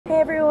Hey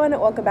everyone,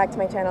 welcome back to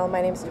my channel.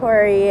 My name's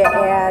Tori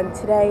and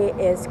today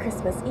is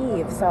Christmas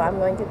Eve, so I'm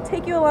going to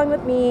take you along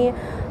with me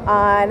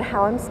on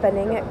how I'm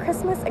spending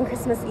Christmas and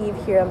Christmas Eve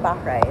here in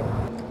Bahrain.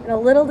 And a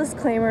little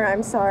disclaimer,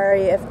 I'm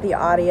sorry if the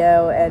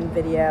audio and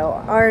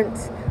video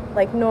aren't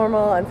like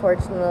normal.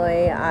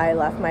 Unfortunately, I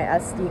left my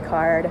SD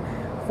card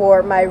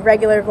for my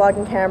regular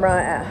vlogging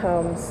camera at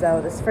home,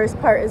 so this first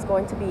part is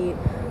going to be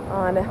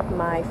on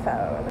my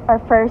phone. Our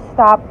first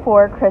stop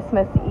for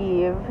Christmas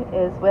Eve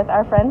is with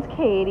our friend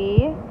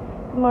Katie.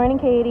 Good morning,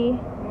 Katie.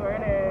 Good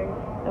morning.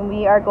 And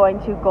we are going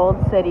to Gold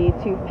City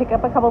to pick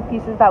up a couple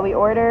pieces that we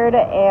ordered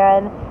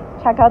and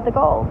check out the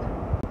gold.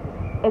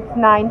 It's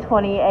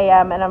 9:20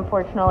 a.m. and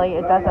unfortunately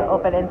it doesn't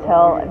open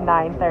until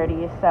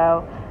 9:30,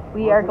 so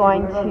we are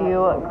going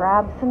to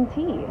grab some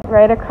tea.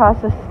 Right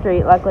across the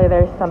street, luckily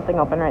there's something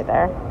open right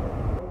there.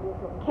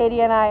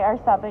 Katie and I are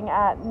stopping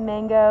at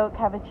Mango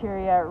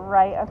Cafeteria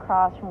right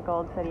across from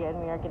Gold City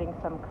and we are getting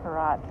some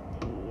karat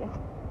tea.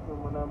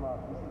 Manama.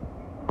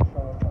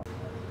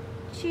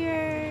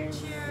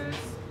 Cheers! Cheers!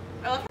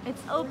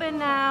 It's open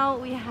now,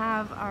 we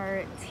have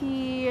our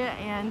tea,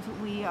 and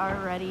we are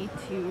ready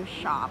to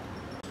shop.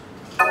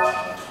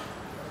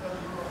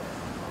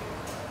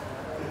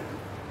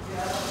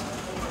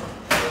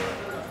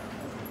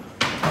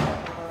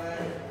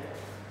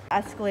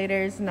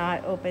 Escalator's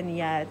not open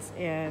yet,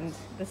 and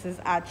this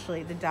is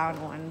actually the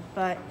down one,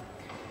 but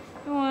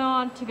we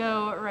want to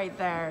go right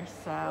there,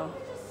 so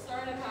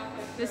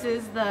this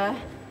is the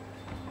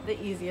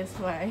easiest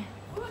way.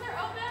 Ooh, they're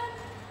open.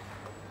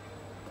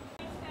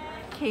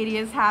 Katie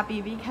is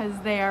happy because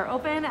they are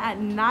open at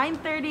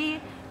 9:30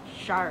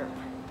 sharp,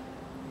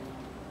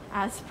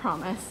 as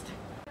promised.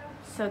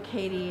 So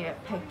Katie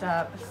picked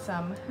up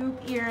some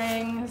hoop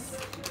earrings,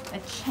 a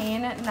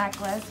chain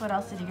necklace. What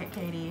else did you get,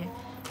 Katie?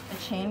 A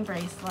chain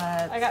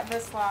bracelet. I got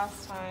this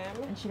last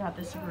time. And she got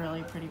this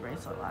really pretty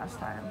bracelet last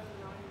time.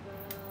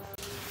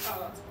 Oh,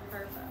 that's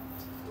perfect.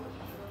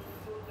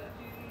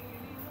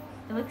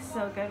 It looks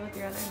so good with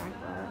your other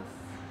necklace.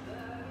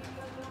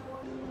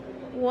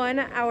 1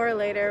 hour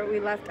later, we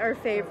left our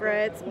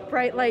favorites,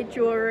 bright light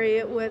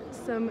jewelry with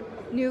some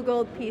new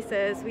gold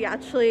pieces. We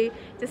actually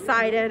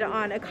decided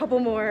on a couple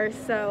more,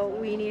 so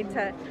we need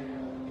to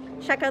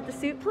check out the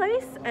suit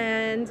place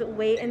and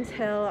wait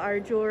until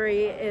our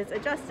jewelry is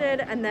adjusted,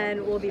 and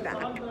then we'll be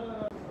back.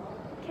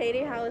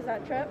 Katie, how was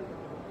that trip?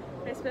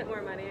 I spent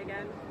more money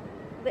again.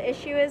 The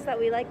issue is that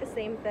we like the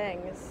same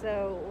things,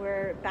 so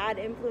we're bad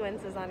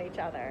influences on each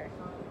other.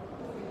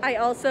 I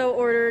also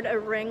ordered a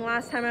ring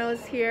last time I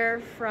was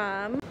here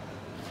from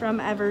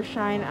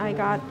Evershine. I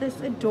got this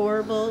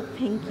adorable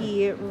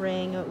pinky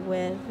ring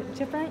with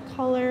different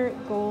color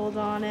gold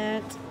on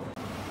it.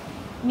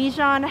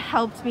 Mijan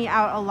helped me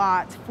out a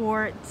lot.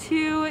 For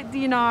 2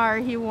 dinar,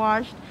 he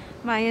washed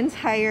my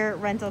entire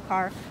rental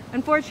car.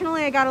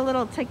 Unfortunately, I got a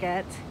little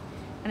ticket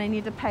and I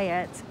need to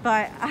pay it,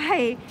 but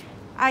I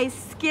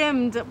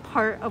skimmed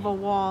part of a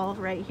wall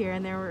right here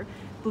and there were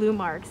blue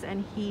marks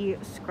and he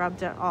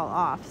scrubbed it all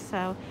off.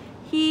 So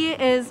he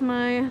is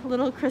my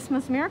little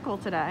Christmas miracle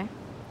today.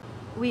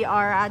 We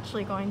are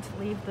actually going to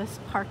leave this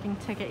parking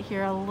ticket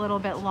here a little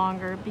bit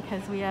longer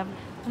because we have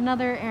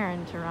another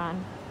errand to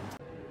run.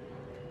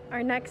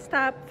 Our next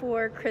stop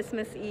for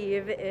Christmas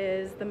Eve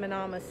is the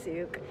Manama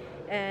Souq,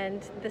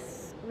 and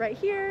this right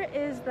here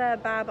is the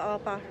Bab al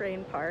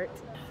Bahrain part.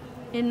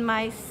 In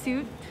my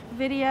suit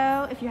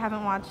video, if you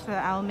haven't watched it,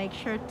 I'll make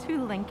sure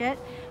to link it.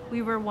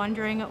 We were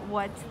wondering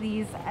what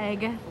these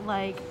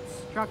egg-like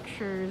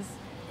structures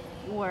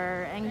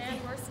were. And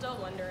we're still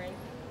wondering.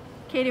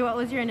 Katie, what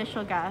was your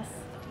initial guess?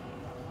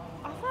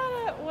 I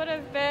thought it would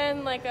have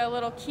been like a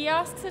little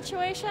kiosk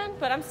situation,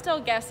 but I'm still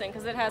guessing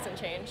because it hasn't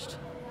changed.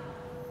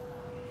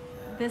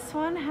 This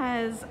one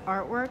has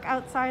artwork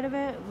outside of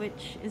it,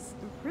 which is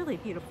really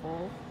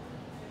beautiful.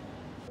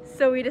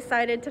 So we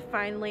decided to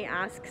finally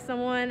ask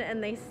someone,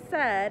 and they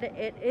said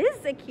it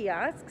is a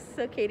kiosk,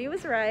 so Katie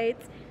was right.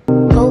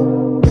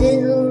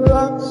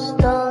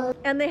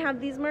 And they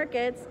have these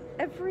markets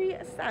every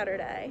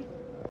Saturday.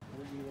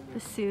 The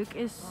souk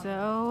is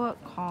so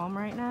calm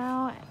right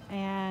now,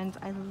 and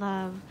I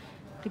love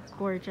the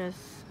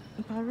gorgeous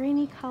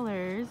Bahraini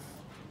colors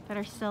that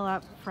are still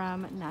up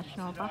from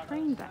National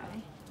Bahrain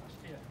Day.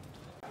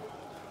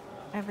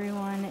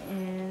 Everyone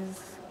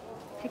is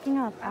picking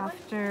up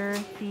after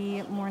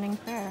the morning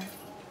prayer.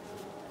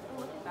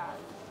 Look at that.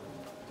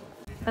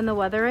 And the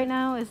weather right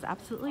now is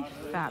absolutely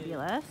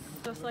fabulous.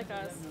 Just like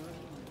us.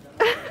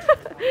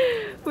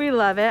 We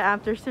love it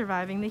after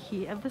surviving the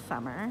heat of the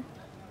summer.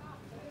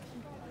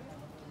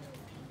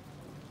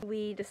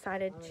 We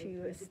decided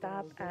to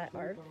stop at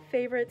our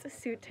favorite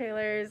suit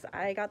tailors.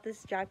 I got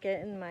this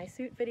jacket in my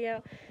suit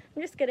video.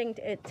 I'm just getting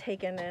it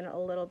taken in a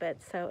little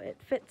bit so it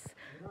fits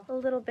a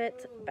little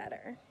bit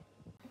better.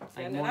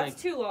 Yeah, no,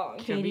 that's too long.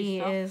 Katie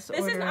is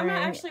ordering I'm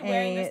not actually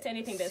wearing this to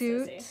anything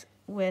suit businessy.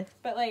 with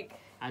but like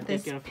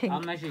this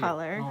pink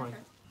color.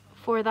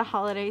 For the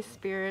holiday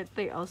spirit,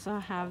 they also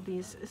have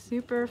these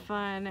super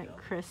fun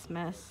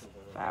Christmas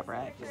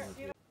fabrics.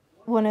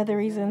 One of the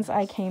reasons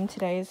I came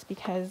today is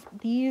because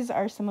these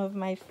are some of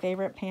my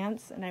favorite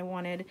pants and I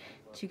wanted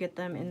to get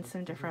them in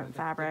some different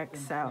fabrics.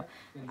 So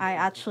I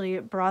actually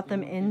brought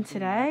them in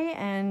today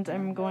and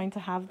I'm going to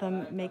have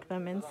them make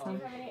them in some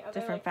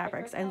different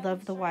fabrics. I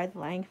love the wide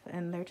length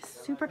and they're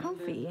just super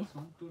comfy.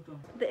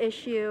 The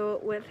issue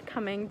with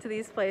coming to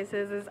these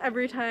places is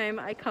every time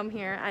I come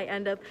here, I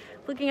end up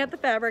looking at the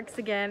fabrics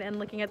again and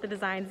looking at the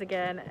designs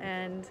again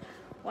and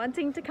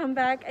wanting to come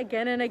back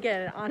again and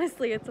again.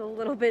 Honestly, it's a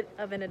little bit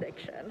of an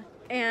addiction.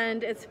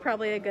 And it's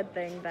probably a good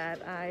thing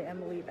that I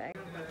am leaving.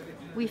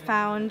 We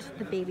found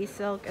the baby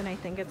silk and I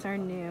think it's our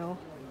new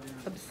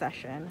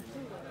obsession.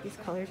 These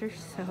colors are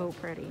so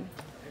pretty.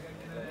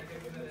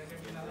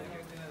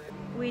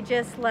 We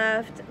just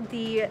left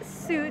the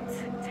Suit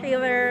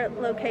Taylor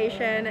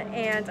location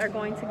and are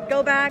going to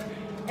go back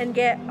and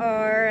get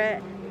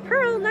our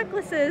pearl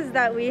necklaces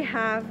that we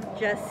have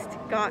just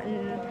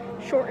gotten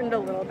shortened a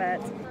little bit.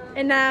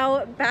 And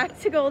now back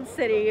to Gold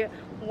City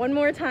one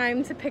more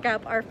time to pick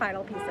up our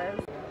final pieces.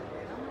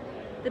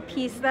 The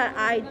piece that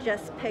I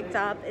just picked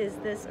up is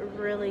this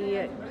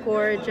really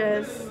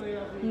gorgeous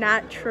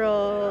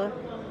natural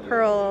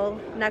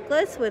pearl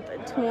necklace with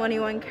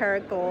 21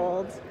 karat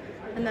gold.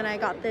 And then I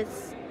got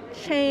this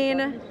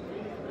chain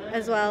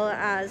as well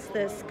as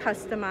this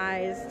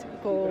customized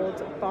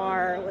gold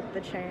bar with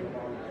the chain.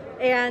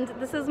 And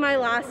this is my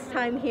last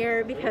time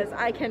here because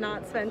I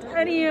cannot spend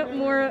any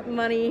more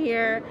money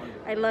here.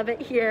 I love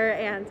it here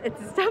and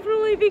it's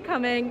definitely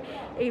becoming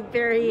a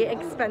very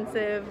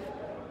expensive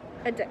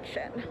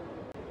addiction.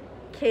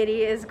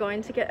 Katie is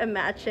going to get a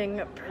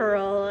matching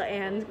pearl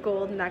and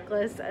gold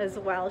necklace as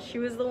well. She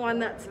was the one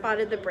that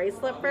spotted the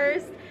bracelet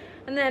first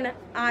and then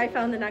I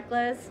found the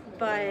necklace,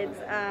 but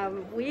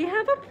we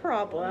have a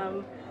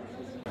problem.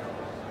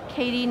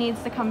 Katie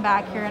needs to come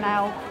back here and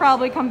I'll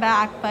probably come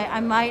back, but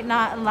I might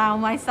not allow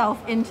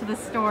myself into the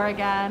store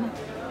again.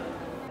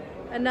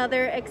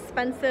 Another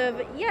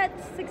expensive yet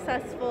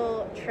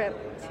successful trip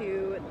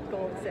to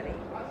Gold City.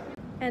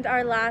 And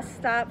our last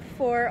stop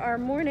for our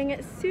morning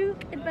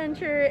Souq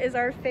adventure is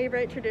our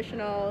favorite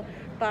traditional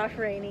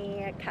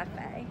Bahraini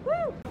cafe.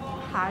 Woo!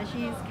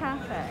 Haji's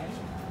Cafe.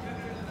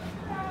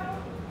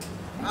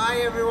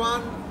 Hi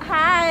everyone.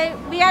 Hi,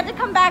 we had to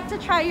come back to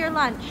try your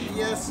lunch.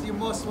 Yes, you're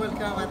most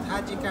welcome at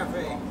Haji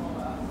Cafe.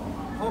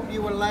 Hope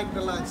you will like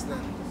the lunch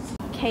then.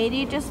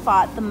 Katie just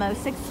bought the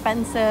most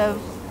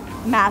expensive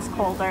mask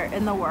holder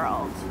in the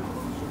world.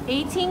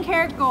 18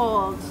 karat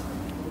gold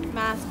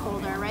mask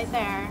holder right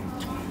there.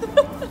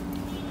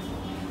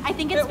 I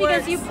think it's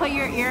because you put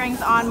your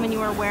earrings on when you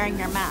were wearing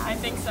your mask. I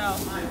think so.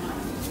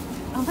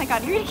 Oh my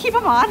god, you're gonna keep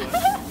them on?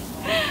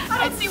 I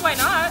don't see why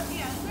not.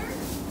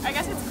 I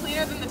guess it's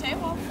cleaner than the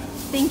table.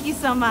 Thank you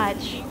so much.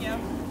 Thank you.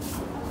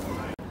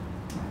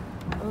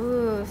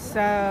 Ooh,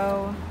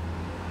 so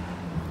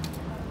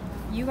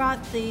you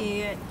got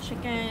the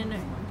chicken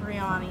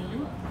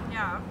biryani.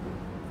 Yeah.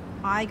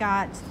 I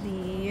got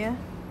the,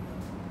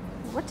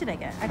 what did I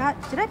get?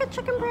 Did I get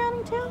chicken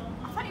biryani too?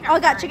 I thought you Oh, I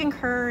got curry. chicken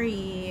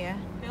curry.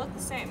 They look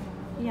the same.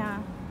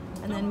 Yeah.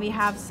 And then we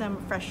have some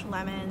fresh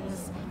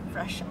lemons,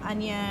 fresh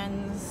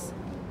onions.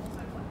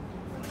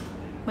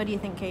 What do you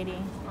think,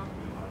 Katie?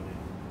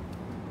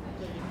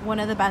 One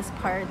of the best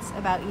parts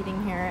about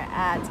eating here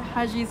at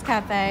Haji's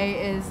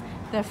Cafe is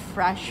the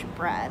fresh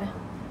bread.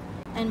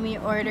 And we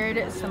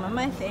ordered some of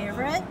my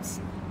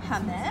favorites,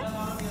 hummus,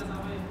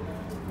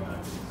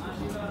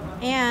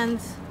 and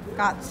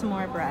got some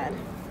more bread.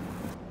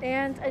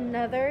 And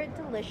another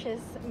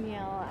delicious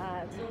meal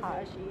at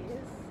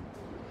Haji's.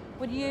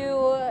 Would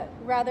you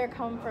rather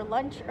come for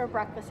lunch or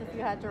breakfast if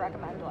you had to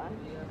recommend one?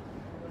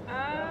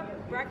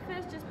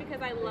 Breakfast, just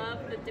because I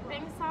love the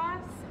dipping sauce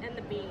and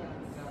the beans.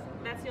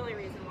 That's the only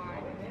reason why.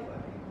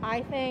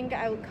 I think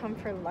I would come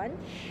for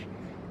lunch.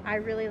 I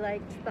really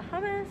liked the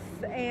hummus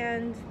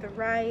and the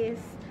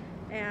rice,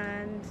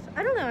 and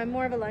I don't know, I'm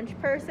more of a lunch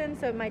person,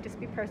 so it might just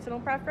be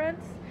personal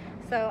preference.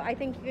 So I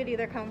think you could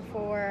either come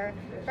for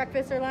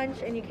breakfast or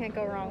lunch and you can't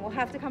go wrong. We'll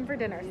have to come for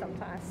dinner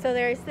sometime. So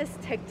there's this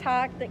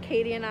TikTok that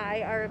Katie and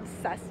I are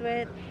obsessed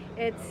with.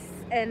 It's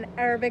an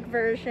Arabic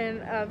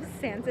version of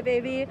Santa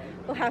Baby.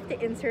 We'll have to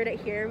insert it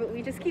here, but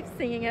we just keep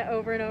singing it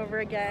over and over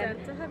again.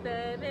 Santa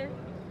baby.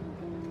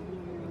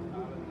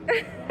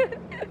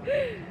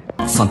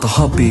 Santa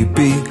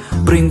Habibi,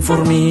 bring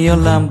for me a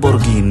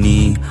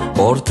Lamborghini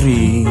or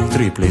three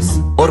please,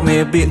 or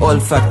maybe all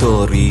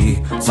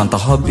factory. Santa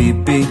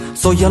Habibi,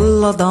 so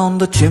yalla down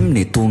the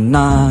chimney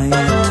tonight.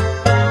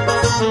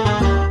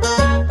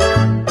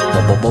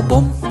 Bom bom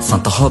bom,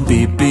 Santa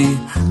Habibi,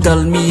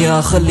 tell me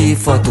ya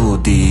Khalifa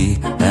Tudi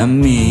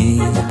and me.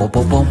 Bom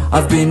bom bom,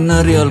 I've been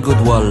a real good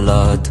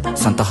walad.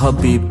 Santa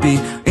Habibi,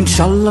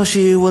 inshallah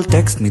she will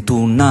text me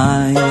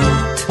tonight.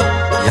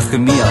 Ya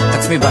Mia,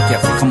 text me back, ya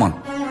come on.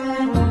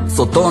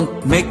 So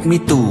don't make me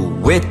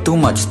wait too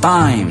much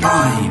time.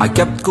 I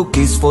kept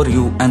cookies for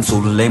you and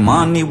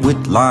Sulaimani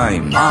with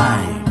lime.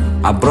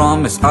 I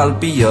promise I'll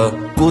be a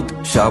good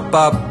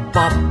shabab.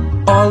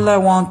 All I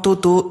want to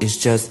do is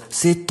just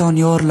sit on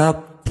your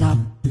lap.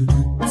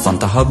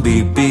 Santa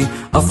Habibi,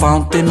 a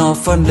fountain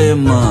of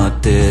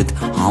unlimited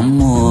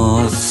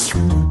hummus.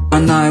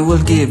 And I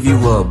will give you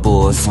a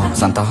boost,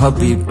 Santa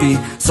Habibi.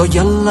 So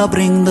yalla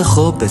bring the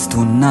khubz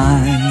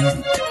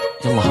tonight.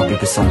 Yalla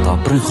Habibi Santa,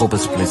 bring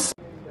khubz please.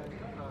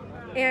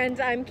 And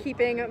I'm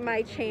keeping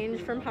my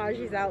change from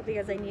Haji's out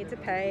because I need to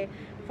pay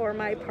for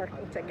my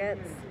parking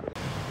tickets.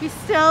 We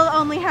still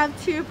only have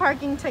 2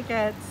 parking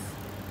tickets.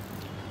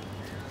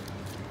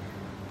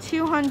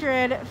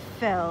 200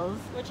 fills.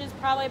 Which is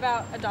probably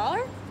about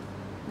 $1?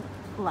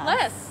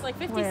 Less, like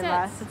 50 Way cents.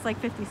 less. It's like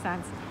 50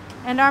 cents.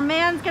 And our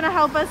man's gonna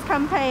help us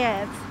come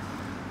pay it.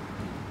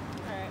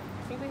 Alright,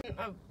 I think we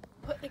can,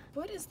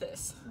 what is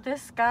this?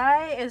 This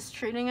guy is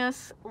treating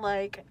us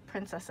like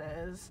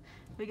princesses.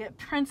 We get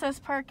princess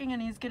parking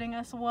and he's getting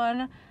us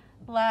one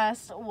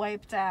last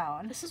wipe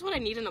down. This is what I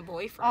need in a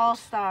boyfriend.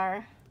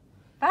 All-star.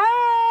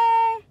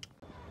 Bye!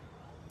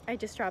 I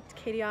just dropped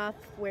Katie off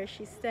where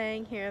she's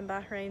staying here in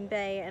Bahrain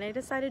Bay, and I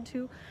decided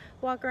to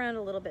walk around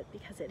a little bit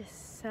because it is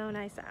so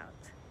nice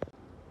out.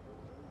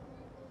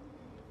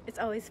 It's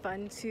always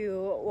fun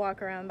to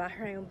walk around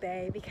Bahrain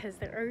Bay because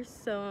there are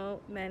so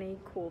many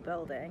cool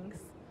buildings.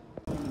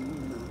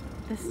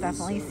 This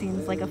definitely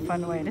seems like a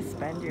fun way to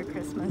spend your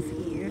Christmas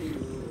Eve.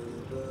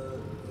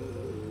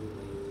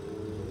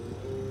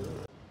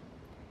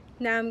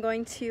 Now I'm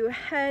going to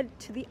head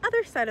to the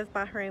other side of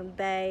Bahrain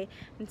Bay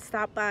and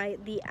stop by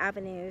the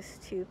avenues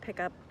to pick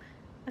up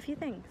a few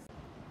things.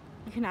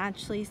 You can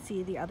actually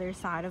see the other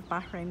side of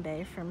Bahrain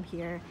Bay from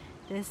here.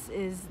 This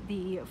is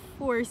the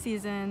Four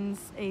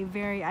Seasons, a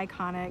very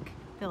iconic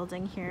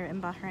building here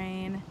in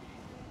Bahrain.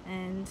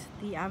 And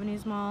the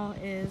Avenues Mall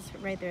is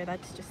right there,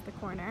 that's just the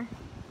corner.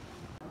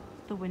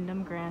 The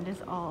Wyndham Grand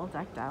is all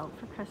decked out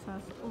for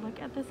Christmas.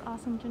 Look at this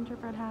awesome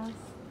gingerbread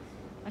house,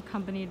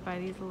 accompanied by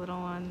these little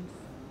ones.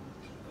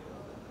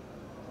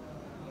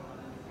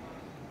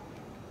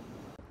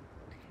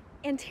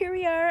 And here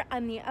we are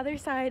on the other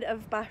side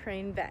of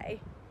Bahrain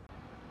Bay.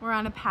 We're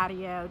on a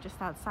patio just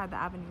outside the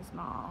Avenues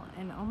Mall,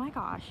 and oh my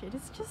gosh, it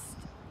is just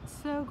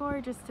so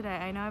gorgeous today.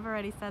 I know I've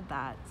already said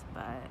that,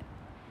 but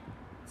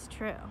it's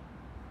true.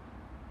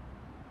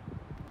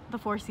 The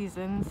Four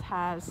Seasons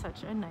has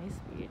such a nice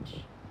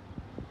beach.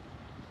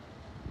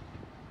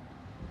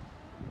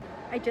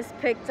 I just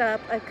picked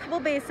up a couple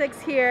basics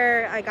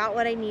here. I got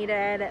what I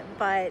needed,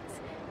 but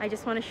I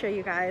just want to show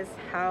you guys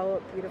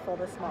how beautiful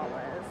this mall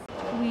is.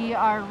 We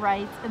are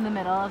right in the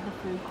middle of the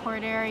food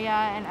court area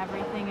and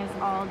everything is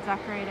all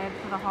decorated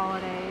for the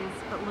holidays.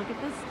 But look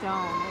at this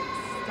dome,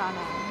 it's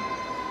stunning.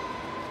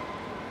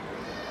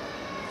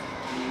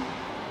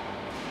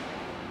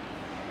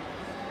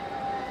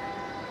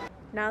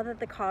 Now that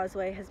the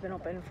causeway has been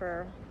open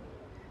for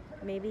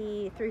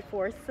maybe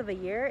 3/4 of a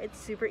year, it's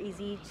super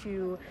easy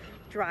to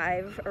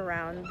drive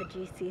around the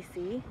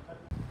GCC.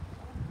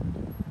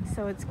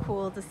 So it's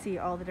cool to see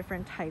all the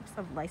different types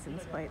of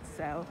license plates.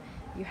 So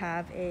you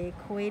have a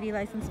Kuwaiti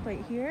license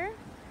plate here,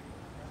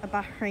 a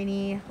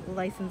Bahraini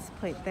license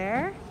plate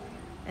there,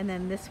 and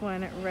then this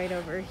one right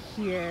over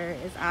here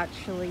is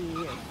actually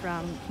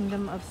from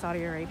Kingdom of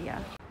Saudi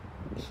Arabia.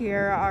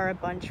 Here are a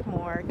bunch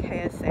more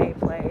KSA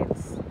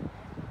plates.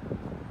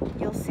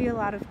 You'll see a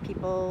lot of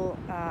people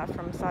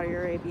from Saudi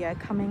Arabia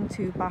coming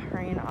to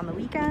Bahrain on the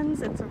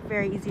weekends. It's a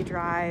very easy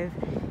drive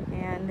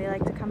and they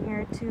like to come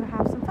here to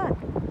have some fun.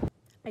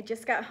 I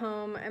just got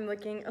home. I'm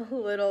looking a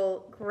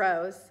little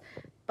gross,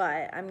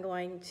 but I'm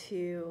going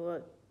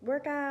to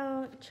work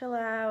out, chill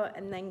out,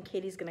 and then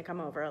Katie's gonna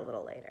come over a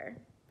little later.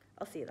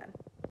 I'll see you then.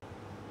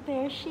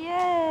 There she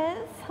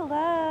is.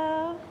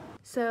 Hello.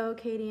 So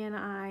Katie and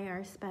I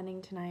are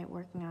spending tonight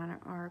working on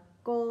our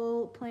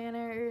goal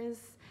planners,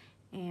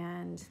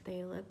 and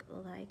they look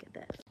like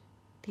this.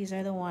 These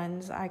are the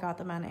ones, I got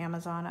them on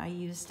Amazon. I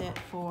used it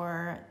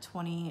for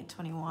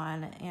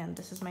 2021, and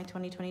this is my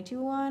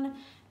 2022 one, and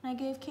I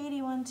gave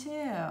Katie one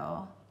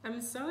too.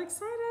 I'm so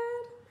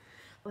excited.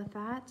 With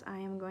that, I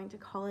am going to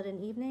call it an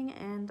evening,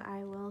 and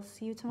I will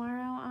see you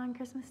tomorrow on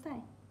Christmas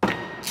Day.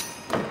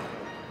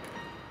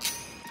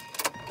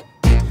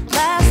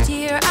 Last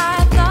year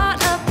I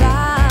thought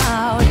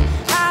about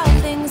how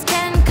things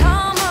can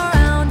come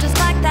around just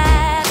like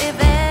that if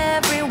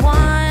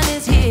everyone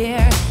is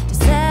here to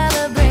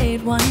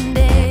celebrate one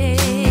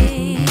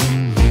day.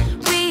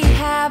 We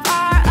have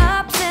our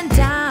ups and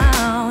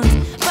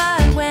downs,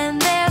 but when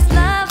there's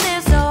love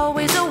there's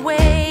always a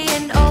way,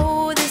 and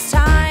oh, this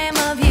time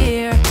of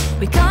year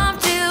we come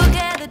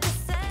together to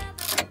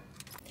celebrate.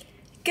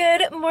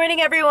 Good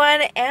morning,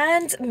 everyone,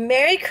 and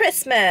Merry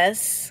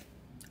Christmas!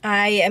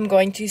 I am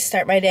going to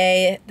start my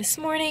day this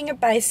morning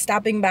by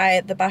stopping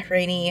by the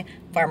Bahraini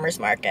farmers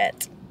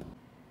market.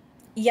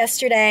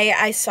 Yesterday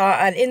I saw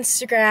on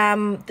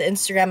Instagram, the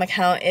Instagram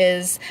account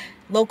is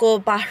Local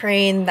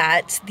Bahrain,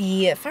 that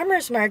the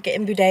farmers market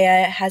in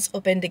Budaiya has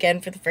opened again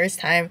for the first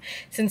time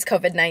since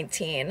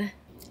COVID-19.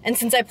 And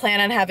since I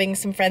plan on having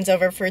some friends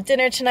over for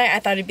dinner tonight, I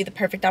thought it'd be the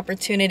perfect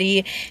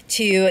opportunity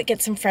to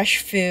get some fresh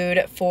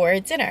food for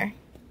dinner.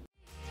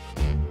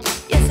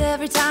 Yes,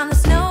 every time the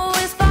snow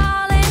is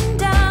falling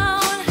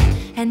down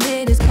and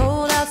it is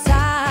cold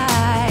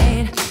outside,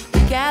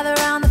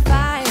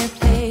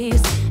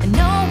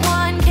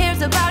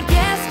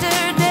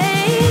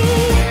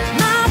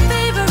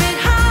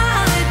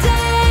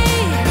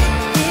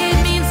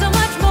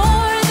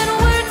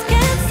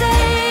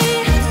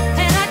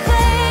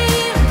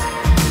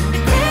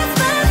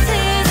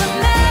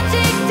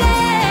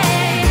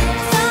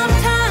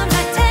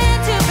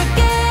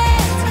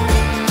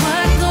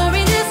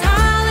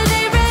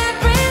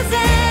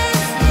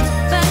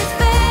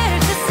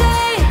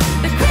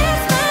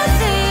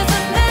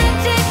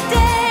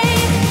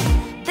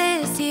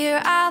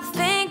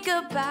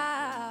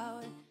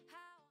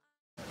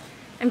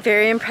 I'm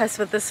very impressed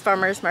with this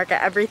farmer's market.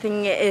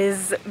 Everything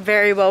is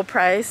very well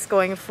priced,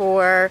 going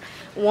for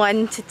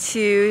 1 to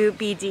 2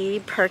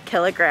 BD per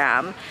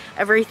kilogram.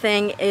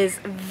 Everything is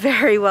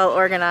very well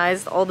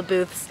organized. All the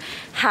booths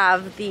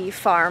have the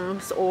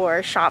farm's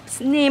or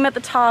shop's name at the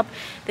top.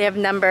 They have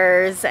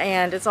numbers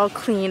and it's all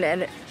clean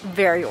and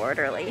very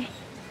orderly.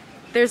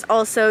 There's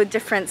also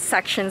different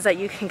sections that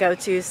you can go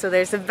to. So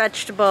there's a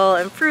vegetable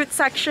and fruit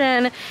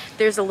section.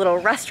 There's a little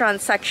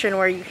restaurant section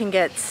where you can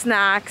get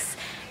snacks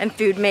and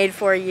food made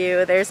for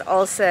you. There's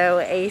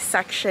also a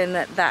section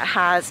that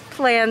has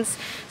plants,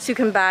 so you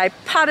can buy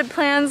potted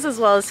plants as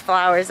well as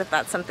flowers if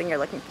that's something you're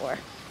looking for.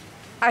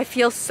 I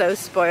feel so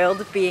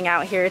spoiled being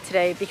out here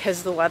today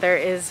because the weather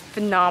is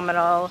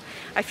phenomenal.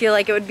 I feel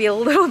like it would be a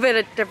little bit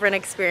of a different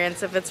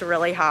experience if it's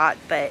really hot,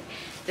 but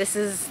this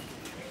is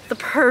the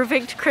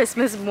perfect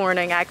Christmas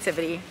morning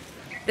activity.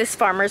 This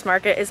farmer's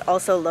market is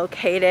also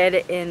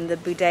located in the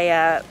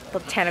Budaiya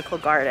Botanical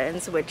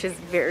Gardens, which is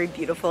very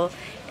beautiful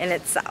in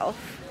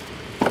itself.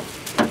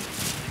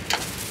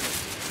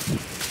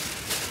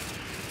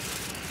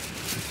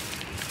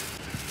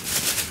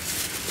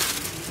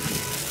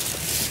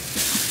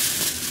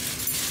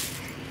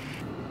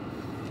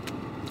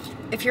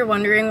 If you're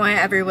wondering why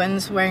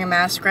everyone's wearing a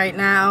mask right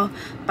now,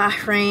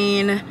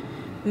 Bahrain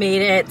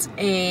made it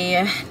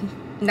a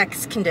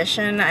next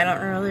condition. I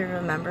don't really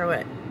remember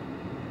what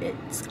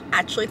it's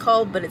actually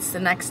called, but it's the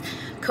next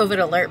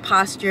COVID alert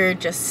posture,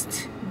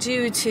 just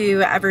due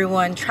to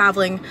everyone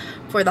traveling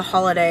for the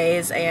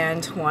holidays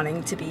and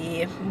wanting to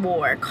be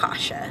more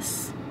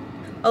cautious.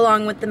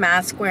 Along with the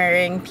mask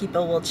wearing,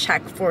 people will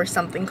check for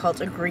something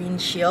called a green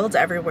shield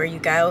everywhere you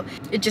go.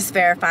 It just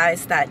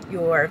verifies that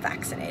you're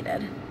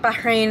vaccinated.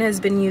 Bahrain has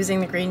been using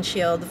the green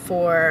shield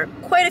for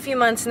quite a few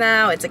months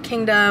now. It's a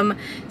kingdom,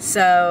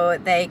 so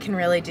they can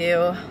really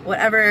do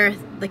whatever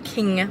the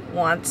king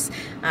wants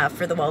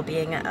for the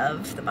well-being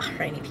of the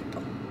Bahraini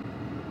people.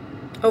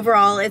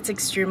 Overall, it's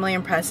extremely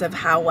impressive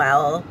how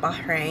well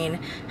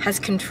Bahrain has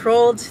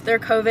controlled their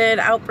COVID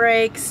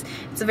outbreaks.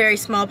 It's a very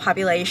small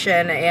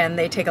population and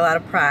they take a lot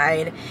of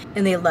pride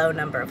in the low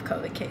number of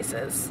COVID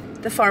cases.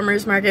 The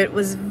farmer's market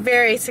was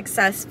very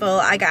successful.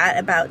 I got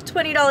about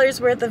 $20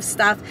 worth of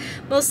stuff,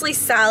 mostly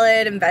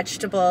salad and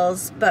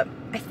vegetables, but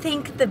I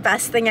think the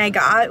best thing I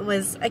got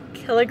was a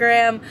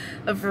kilogram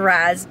of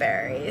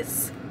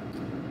raspberries.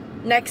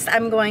 Next,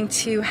 I'm going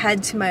to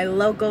head to my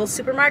local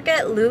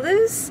supermarket,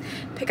 Lulu's,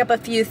 pick up a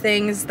few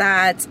things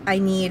that I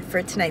need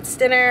for tonight's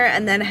dinner,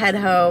 and then head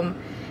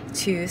home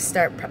to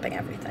start prepping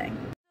everything.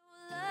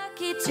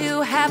 Lucky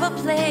to have a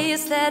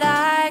place that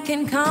I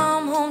can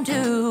come home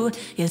to.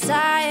 Yes,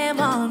 I am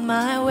on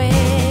my way.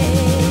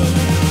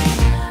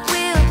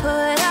 We'll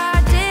put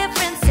our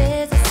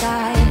differences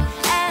aside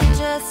and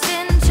just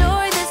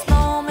enjoy this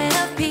moment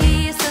of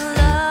peace and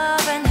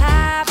love and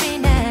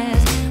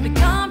happiness. We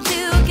come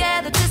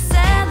together to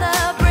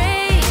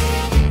celebrate.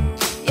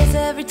 Yes,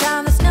 every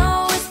time the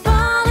snow is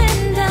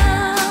falling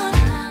down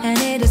and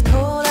it is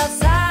cold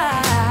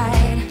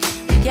outside,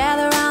 we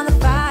gather around the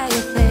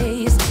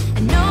fireplace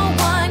and no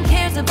one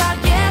cares about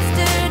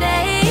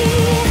yesterday.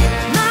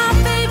 My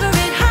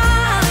favorite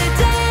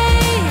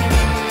holiday,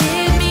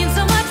 it means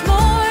so much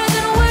more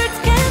than words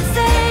can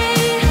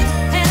say.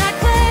 And I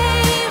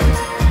claim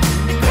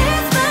that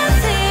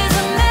Christmas is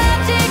a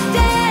magic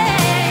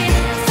day.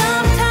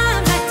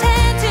 Sometimes I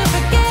tend to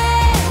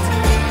forget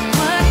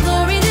what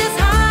glory this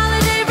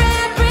holiday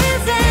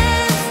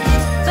represents,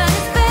 but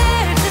it's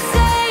fair to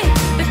say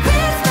that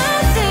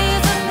Christmas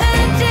is a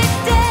magic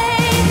day.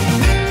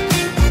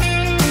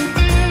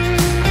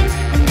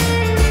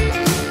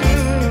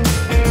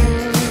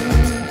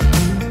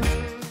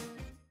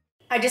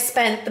 I just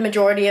spent the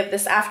majority of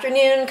this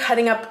afternoon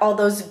cutting up all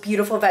those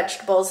beautiful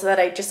vegetables that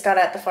I just got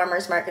at the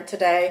farmer's market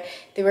today.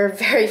 They were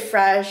very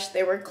fresh,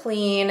 they were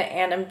clean,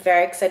 and I'm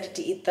very excited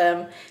to eat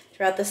them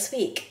throughout this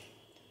week.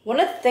 One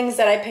of the things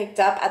that I picked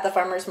up at the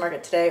farmer's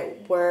market today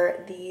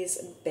were these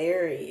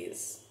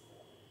berries.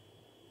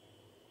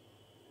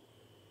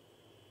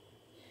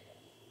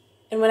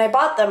 And when I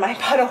bought them, I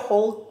bought a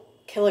whole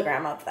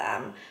kilogram of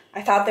them.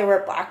 I thought they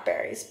were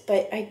blackberries,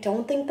 but I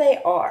don't think they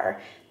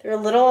are. They're a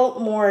little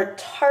more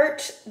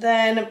tart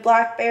than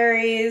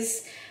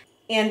blackberries,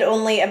 and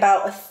only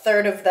about a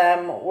third of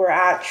them were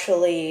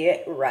actually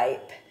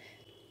ripe.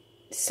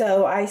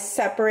 So I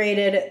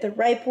separated the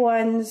ripe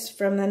ones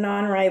from the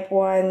non-ripe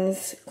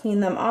ones,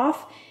 cleaned them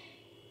off,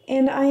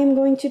 and I am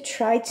going to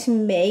try to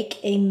make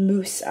a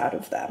mousse out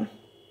of them.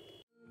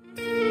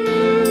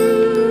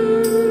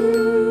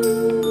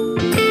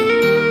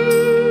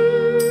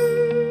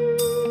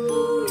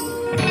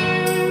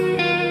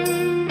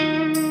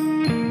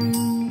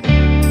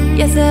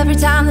 Yes, every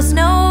time the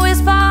snow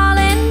is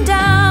falling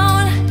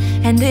down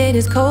and it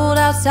is cold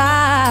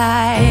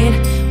outside,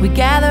 we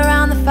gather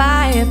around the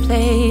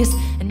fireplace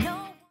and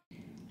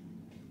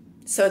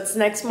So it's the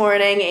next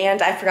morning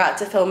and I forgot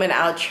to film an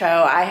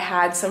outro. I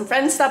had some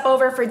friends stop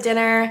over for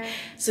dinner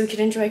so we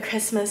could enjoy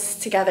Christmas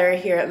together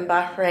here in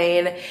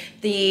Bahrain.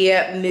 The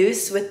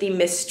mousse with the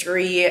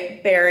mystery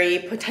berry,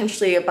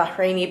 potentially a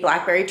Bahraini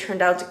blackberry,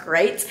 turned out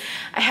great.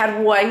 I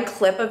had one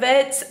clip of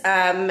it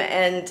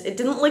and it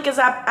didn't look as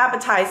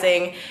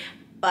appetizing,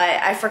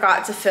 but I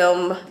forgot to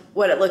film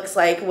what it looks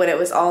like when it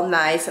was all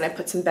nice and I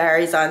put some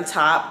berries on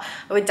top.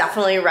 I would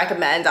definitely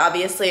recommend.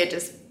 Obviously it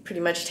just pretty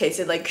much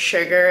tasted like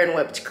sugar and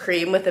whipped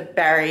cream with a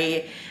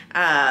berry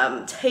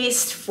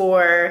taste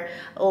for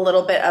a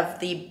little bit of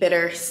the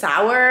bitter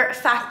sour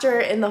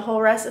factor in the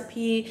whole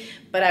recipe,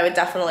 but I would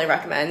definitely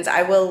recommend.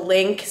 I will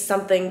link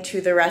something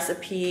to the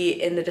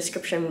recipe in the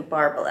description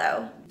bar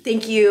below.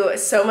 Thank you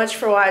so much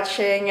for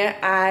watching.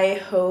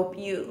 I hope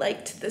you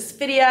liked this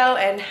video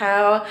and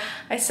how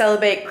I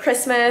celebrate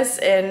Christmas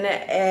in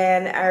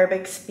an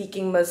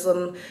Arabic-speaking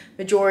Muslim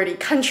majority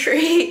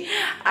country.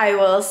 I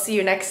will see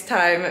you next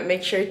time.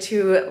 Make sure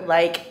to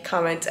like,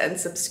 comment, and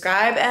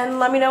subscribe, and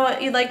let me know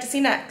what you'd like to see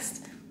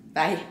next.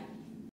 Bye.